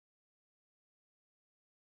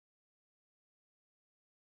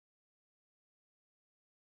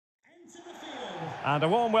And a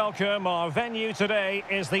warm welcome. Our venue today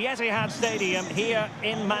is the Etihad Stadium here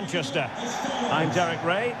in Manchester. I'm Derek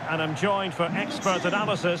Ray and I'm joined for expert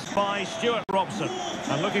analysis by Stuart Robson.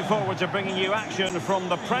 I'm looking forward to bringing you action from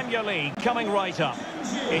the Premier League coming right up.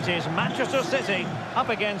 It is Manchester City up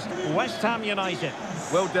against West Ham United.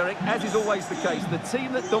 Well, Derek, as is always the case, the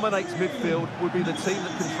team that dominates midfield will be the team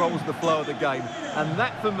that controls the flow of the game. And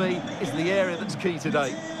that, for me, is the area that's key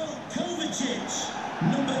today.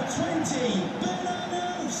 Number 20,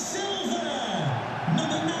 Bernardo Silva.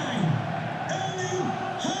 Number 9, Erling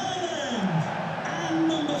Haaland. And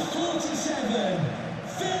number 47,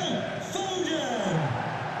 Phil Foden.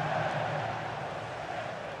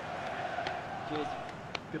 Cheers.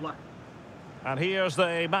 Good luck. And here's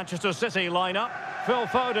the Manchester City lineup. Phil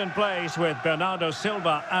Foden plays with Bernardo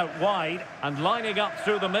Silva out wide. And lining up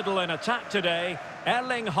through the middle in attack today,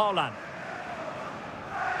 Erling Haaland.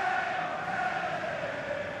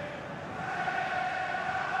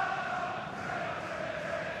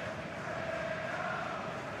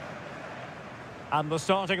 And the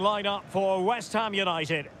starting lineup for West Ham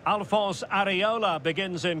United. Alphonse Areola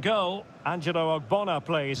begins in goal. Angelo Ogbonna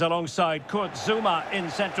plays alongside Kurt Zouma in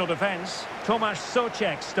central defence. Tomasz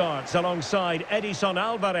Souček starts alongside Edison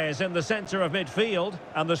Alvarez in the centre of midfield.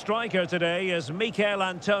 And the striker today is Mikel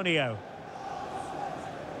Antonio.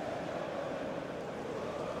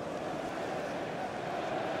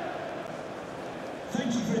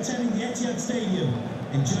 Thank you for attending the Etihad Stadium.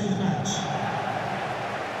 Enjoy the match.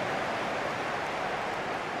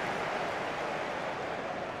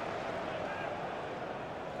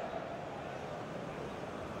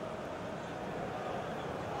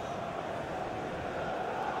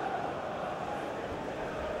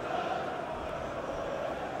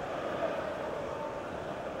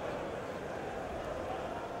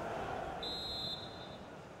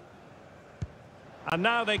 And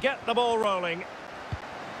now they get the ball rolling.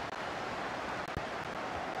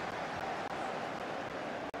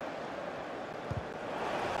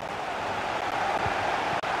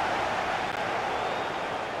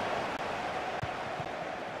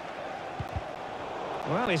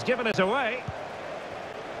 Well, he's given it away.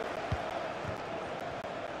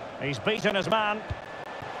 He's beaten his man.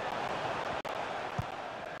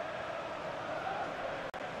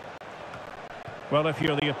 Well, if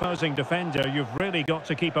you're the opposing defender, you've really got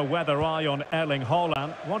to keep a weather eye on Erling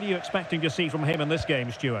Haaland. What are you expecting to see from him in this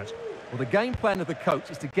game, Stuart? Well, the game plan of the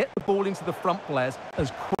coach is to get the ball into the front players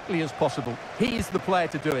as quickly as possible. He is the player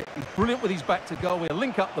to do it. He's brilliant with his back to goal. He'll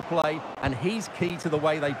link up the play, and he's key to the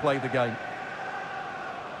way they play the game.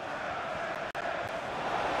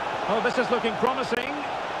 Oh, this is looking promising.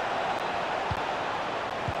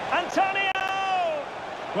 Antonio!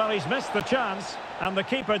 Well, he's missed the chance, and the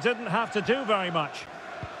keeper didn't have to do very much.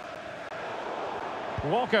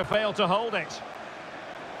 Walker failed to hold it.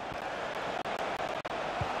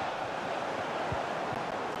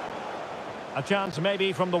 A chance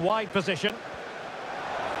maybe from the wide position.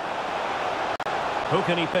 Who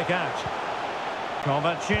can he pick out?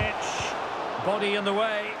 Kovacic. Body in the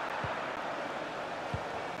way.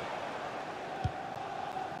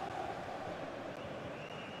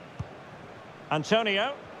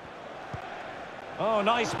 Antonio. Oh,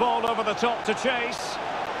 nice ball over the top to chase.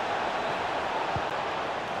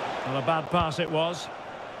 Well, a bad pass it was.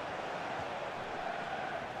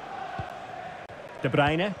 De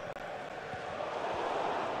Bruyne.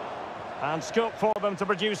 And scope for them to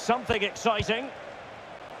produce something exciting.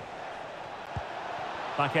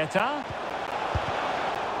 Paqueta.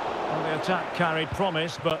 Well, the attack carried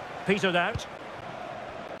promise, but petered out.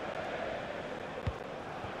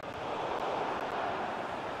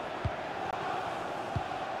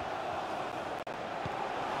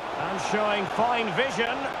 Showing fine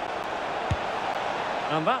vision.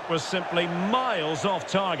 And that was simply miles off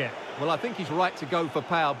target. Well, I think he's right to go for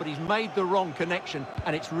power, but he's made the wrong connection,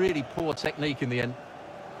 and it's really poor technique in the end.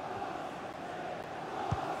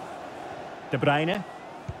 De Bruyne.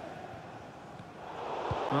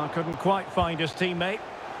 Well, couldn't quite find his teammate.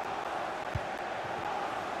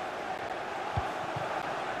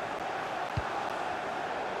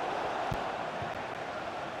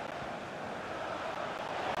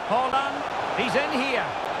 Haaland, he's in here.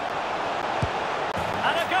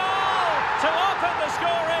 And a goal to open the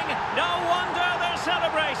scoring. No wonder they're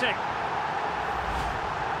celebrating.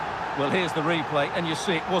 Well, here's the replay, and you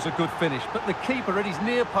see it was a good finish. But the keeper at his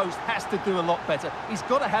near post has to do a lot better. He's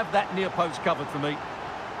got to have that near post covered for me.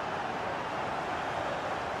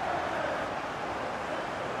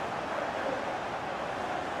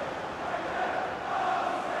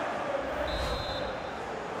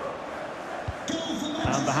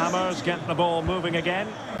 And The Hammers get the ball moving again.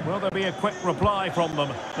 Will there be a quick reply from them?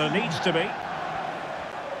 There needs to be.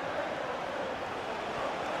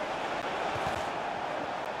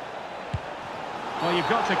 Well, you've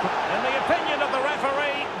got to... In the opinion of the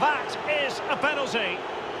referee, that is a penalty.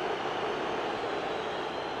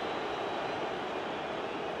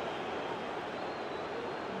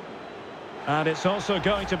 And it's also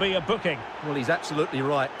going to be a booking. Well, he's absolutely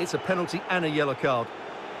right. It's a penalty and a yellow card.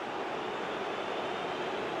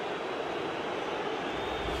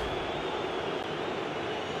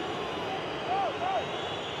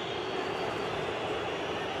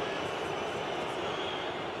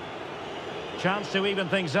 Chance to even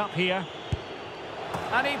things up here.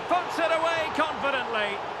 And he puts it away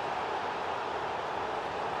confidently.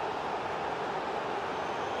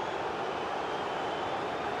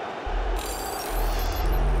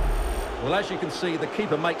 Well, as you can see, the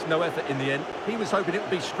keeper makes no effort in the end. He was hoping it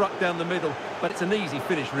would be struck down the middle, but it's an easy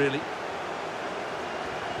finish, really.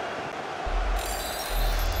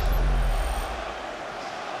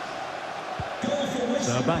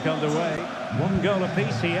 So back underway. One goal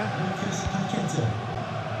apiece here.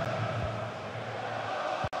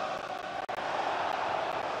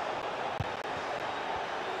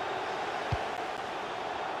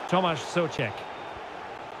 Tomasz Souček.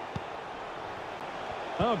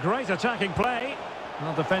 Oh, great attacking play.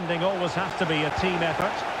 Well, defending always has to be a team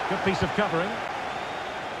effort. Good piece of covering.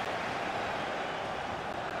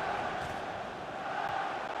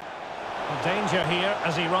 Danger here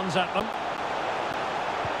as he runs at them.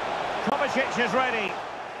 Kovacic is ready.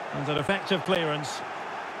 And an effective clearance.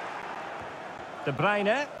 De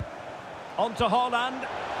Bruyne. On to Haaland.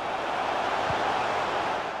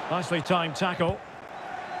 Nicely timed tackle.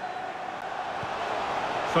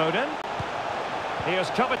 Foden. Here's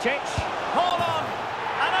Kovacic. Haaland.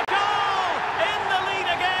 And a goal! In the lead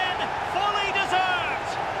again. Fully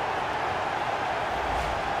deserved.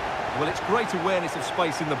 Well, it's great awareness of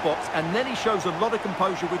space in the box, and then he shows a lot of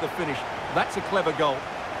composure with the finish. That's a clever goal.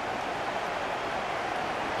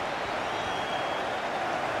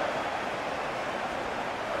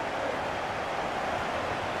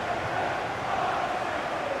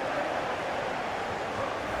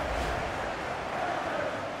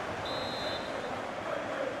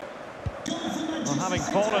 Well, having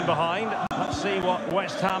fallen behind, let's see what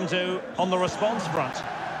West Ham do on the response front.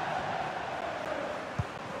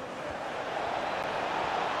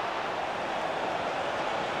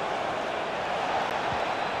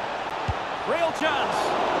 Real chance.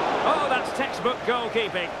 Oh, that's textbook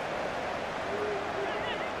goalkeeping.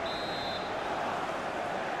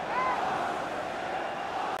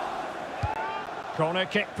 Corner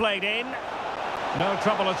kick played in. No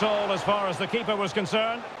trouble at all as far as the keeper was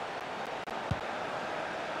concerned.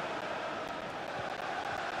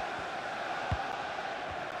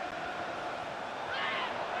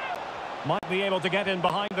 Might be able to get in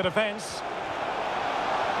behind the defence.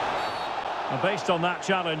 And based on that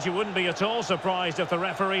challenge, you wouldn't be at all surprised if the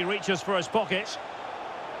referee reaches for his pocket.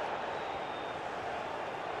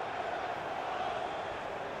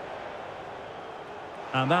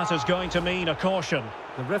 And that is going to mean a caution.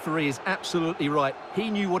 The referee is absolutely right.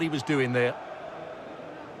 He knew what he was doing there.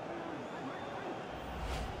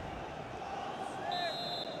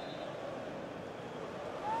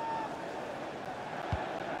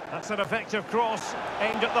 That's an effective cross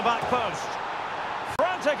aimed at the back post.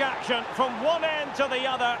 Frantic action from one end to the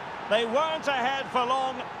other. They weren't ahead for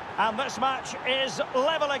long, and this match is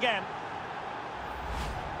level again.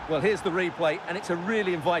 Well, here's the replay, and it's a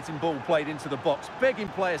really inviting ball played into the box, begging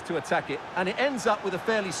players to attack it, and it ends up with a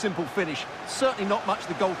fairly simple finish. Certainly not much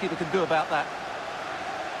the goalkeeper can do about that.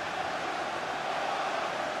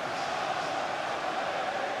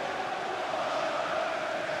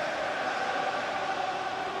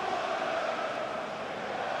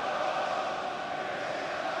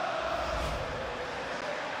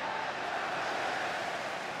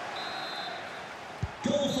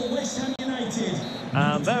 Goal for West Ham United.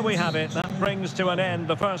 And there we have it. That brings to an end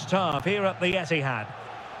the first half here at the Etihad.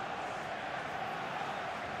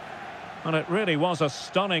 And it really was a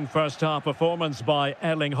stunning first half performance by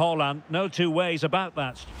Erling Haaland. No two ways about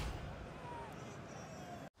that.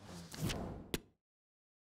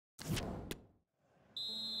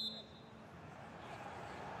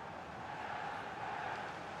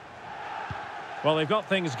 Well, they've got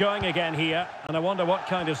things going again here, and I wonder what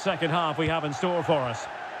kind of second half we have in store for us.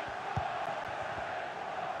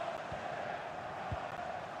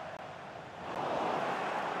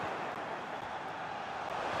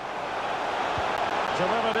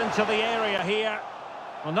 Delivered into the area here.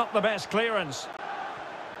 Well, not the best clearance.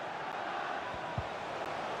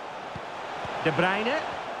 De Bruyne.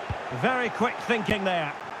 Very quick thinking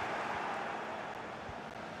there.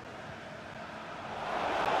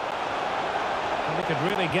 And he could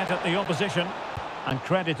really get at the opposition. And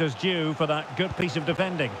credit is due for that good piece of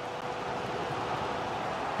defending.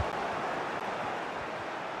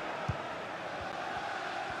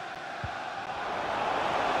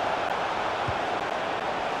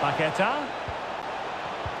 Paqueta.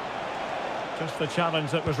 Just the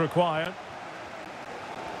challenge that was required.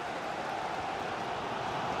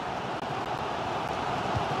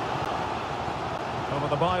 Over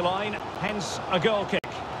the byline, hence a goal kick.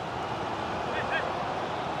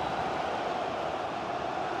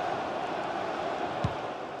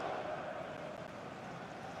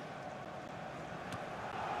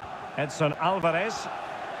 Edson Alvarez.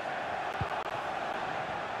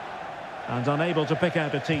 And unable to pick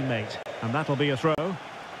out a teammate. And that'll be a throw.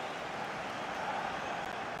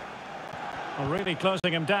 Well, really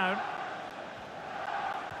closing him down.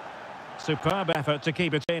 Superb effort to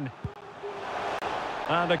keep it in.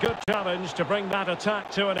 And a good challenge to bring that attack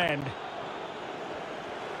to an end.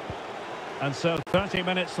 And so 30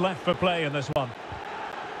 minutes left for play in this one.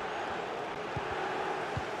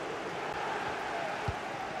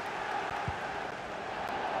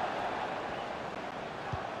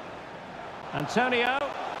 Antonio.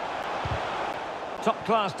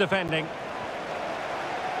 Top-class defending.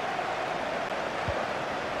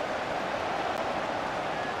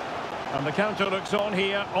 And the counter looks on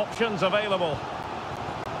here. Options available.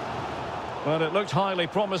 Well, it looked highly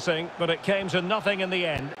promising, but it came to nothing in the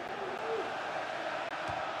end.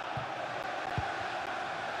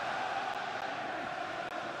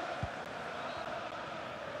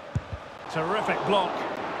 Terrific block.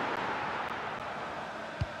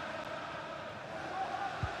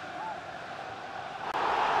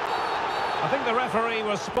 I think the referee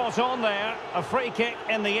was spot on there. A free kick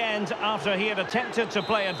in the end after he had attempted to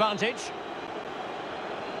play advantage.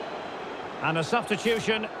 And a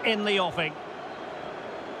substitution in the offing.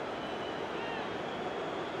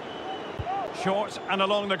 Short and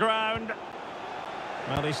along the ground.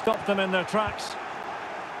 Well, he stopped them in their tracks.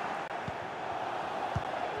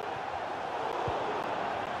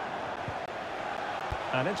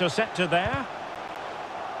 And intercepted there.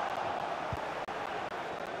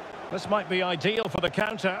 This might be ideal for the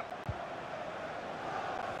counter.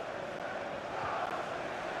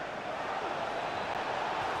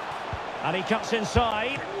 And he cuts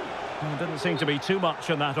inside. Well, didn't seem to be too much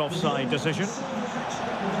in that offside decision.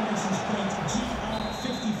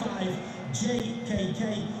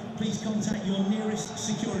 JKK, please contact your nearest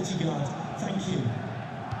security guard. Thank you.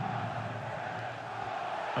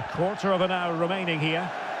 A quarter of an hour remaining here.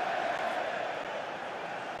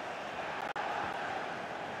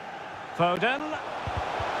 Foden.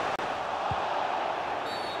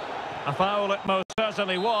 A foul it most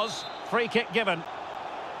certainly was. Free kick given.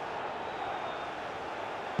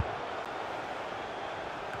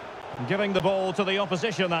 Giving the ball to the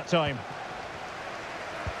opposition that time.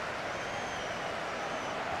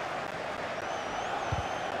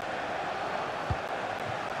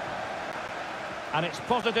 And it's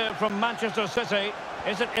positive from Manchester City.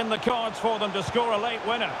 Is it in the cards for them to score a late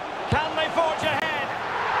winner? Can they forge ahead?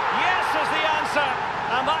 Yes is the answer.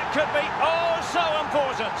 And that could be oh so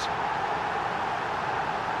important.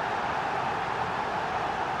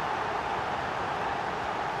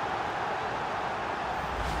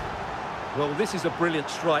 Well, this is a brilliant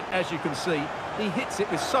strike, as you can see. He hits it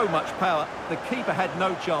with so much power. The keeper had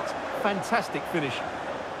no chance. Fantastic finish.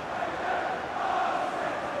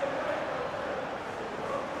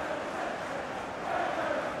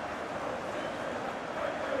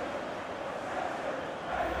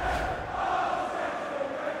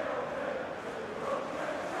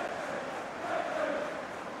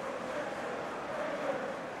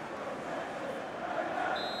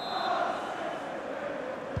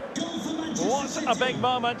 What a big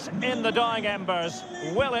moment in the dying embers.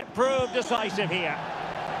 Will it prove decisive here?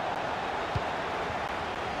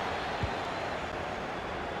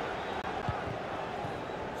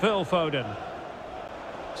 Phil Foden.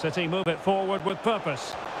 City move it forward with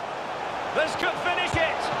purpose. This could finish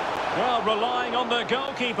it. Well, relying on the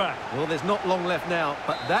goalkeeper. Well, there's not long left now,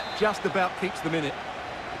 but that just about keeps them in it.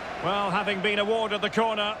 Well, having been awarded the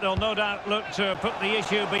corner, they'll no doubt look to put the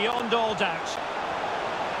issue beyond all doubt.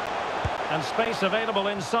 And space available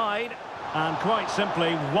inside, and quite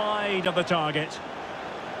simply wide of the target.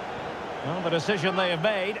 Well, the decision they have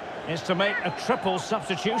made is to make a triple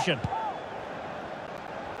substitution.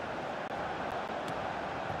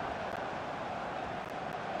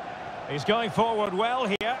 He's going forward well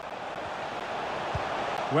here.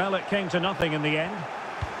 Well, it came to nothing in the end.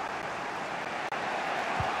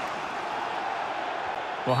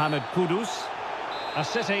 Mohamed Kudus. A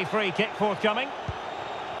City free kick forthcoming.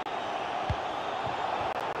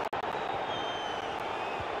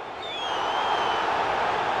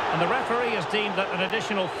 And the referee has deemed that an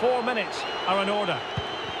additional 4 minutes are in order.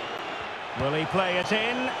 Will he play it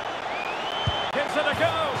in? Gives it a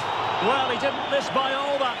go. Well, he didn't miss by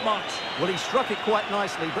all that much. Well, he struck it quite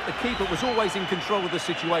nicely, but the keeper was always in control of the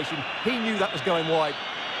situation. He knew that was going wide.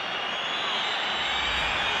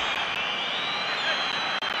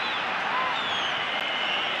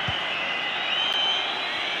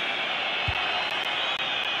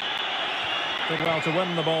 Did well to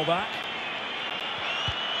win the ball back.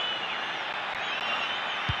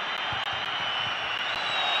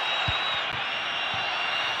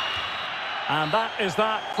 And that is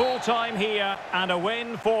that, full time here and a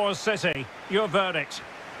win for City. Your verdict?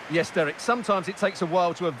 Yes, Derek, sometimes it takes a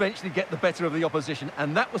while to eventually get the better of the opposition,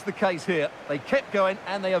 and that was the case here. They kept going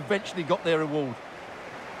and they eventually got their reward.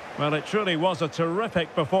 Well, it truly was a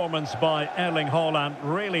terrific performance by Erling Haaland,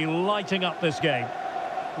 really lighting up this game.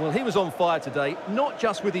 Well, he was on fire today, not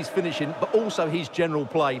just with his finishing, but also his general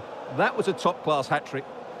play. That was a top-class hat-trick.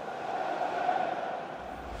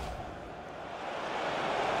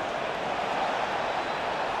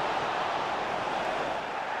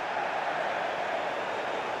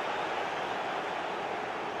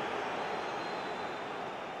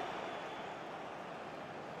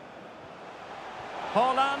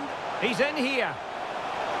 Haaland, he's in here.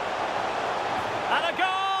 And a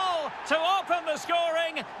goal to open the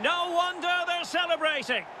scoring. No wonder they're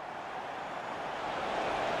celebrating.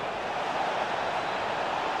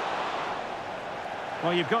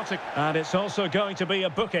 Well, you've got to... And it's also going to be a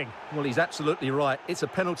booking. Well, he's absolutely right. It's a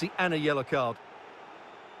penalty and a yellow card.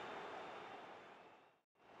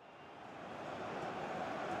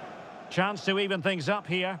 Chance to even things up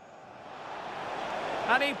here.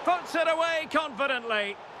 And he puts it away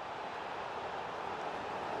confidently.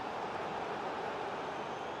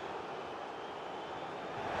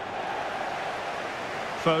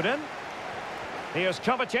 Foden. Here's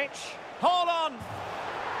Kovacic. Hold on.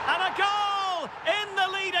 And a goal! In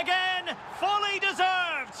the lead again. Fully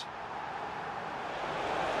deserved.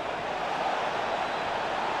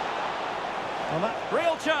 Well, that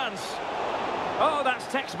real chance. Oh, that's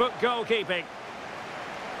textbook goalkeeping.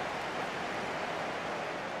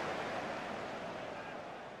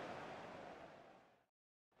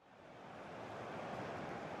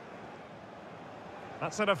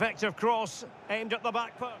 That's an effective cross aimed at the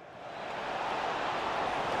back post.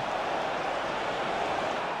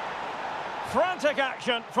 Frantic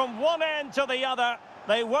action from one end to the other.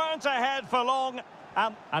 They weren't ahead for long.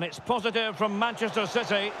 And it's positive from Manchester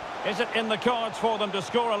City. Is it in the cards for them to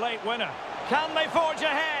score a late winner? Can they forge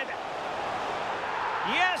ahead?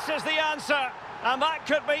 Yes is the answer. And that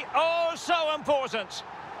could be oh so important.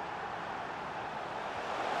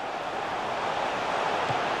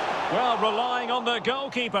 Well, relying on the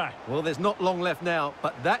goalkeeper. Well, there's not long left now,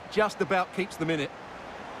 but that just about keeps them in it.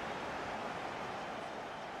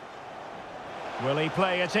 Will he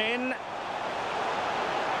play it in?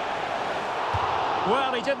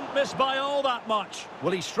 Well, he didn't miss by all that much.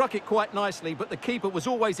 Well, he struck it quite nicely, but the keeper was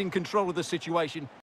always in control of the situation.